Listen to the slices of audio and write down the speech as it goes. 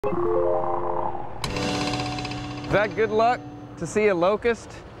Is that good luck to see a locust?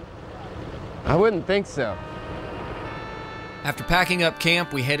 I wouldn't think so. After packing up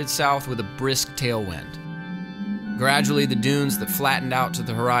camp, we headed south with a brisk tailwind. Gradually, the dunes that flattened out to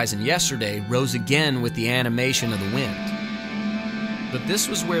the horizon yesterday rose again with the animation of the wind. But this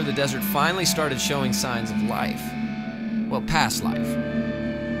was where the desert finally started showing signs of life. Well, past life.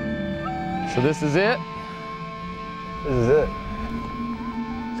 So this is it? This is it.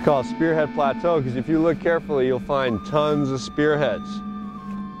 It's called Spearhead Plateau because if you look carefully, you'll find tons of spearheads.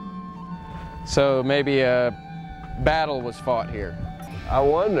 So maybe a battle was fought here. I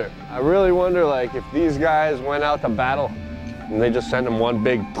really wonder, like, if these guys went out to battle and they just sent them one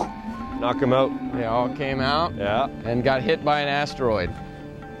big, knock them out. They all came out and got hit by an asteroid.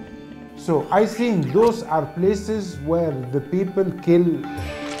 So I think those are places where the people kill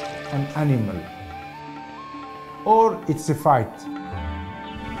an animal, or it's a fight.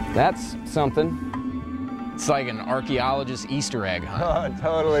 That's something. It's like an archaeologist's Easter egg hunt. Oh,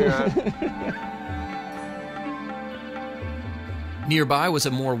 totally, man. Nearby was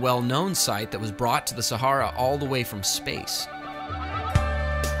a more well-known site that was brought to the Sahara all the way from space.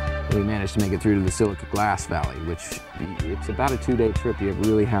 We managed to make it through to the Silica Glass Valley, which it's about a 2-day trip. You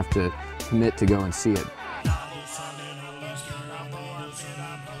really have to commit to go and see it.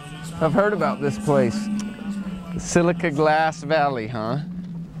 I've heard about this place. The Silica Glass Valley, huh?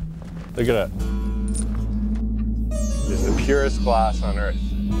 Look at that. This is the purest glass on Earth.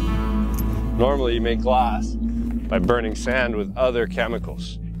 Normally you make glass by burning sand with other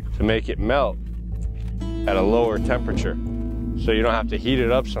chemicals to make it melt at a lower temperature, so you don't have to heat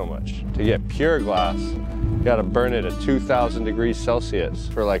it up so much. To get pure glass, you gotta burn it at 2,000 degrees Celsius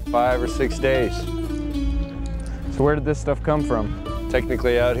for like 5 or 6 days. So where did this stuff come from?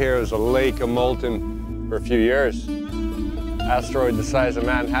 Technically out here it was a lake of molten for a few years. Asteroid the size of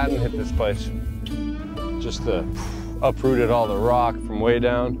Manhattan hit this place. Just uprooted all the rock from way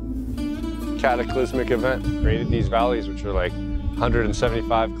down. Cataclysmic event. Created these valleys which are like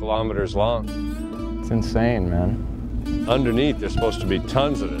 175 kilometers long. It's insane, man. Underneath there's supposed to be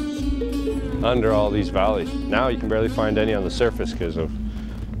tons of this. Under all these valleys. Now you can barely find any on the surface because of,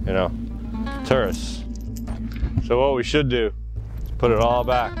 you know, tourists. So what we should do is put it all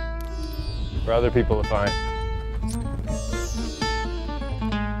back for other people to find.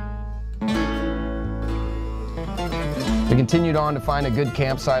 We continued on to find a good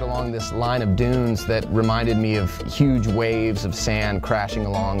campsite along this line of dunes that reminded me of huge waves of sand crashing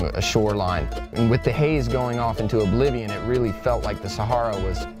along a shoreline. And with the haze going off into oblivion, it really felt like the Sahara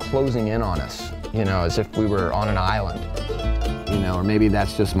was closing in on us, you know, as if we were on an island. You know, or maybe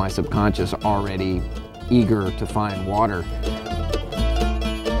that's just my subconscious already eager to find water.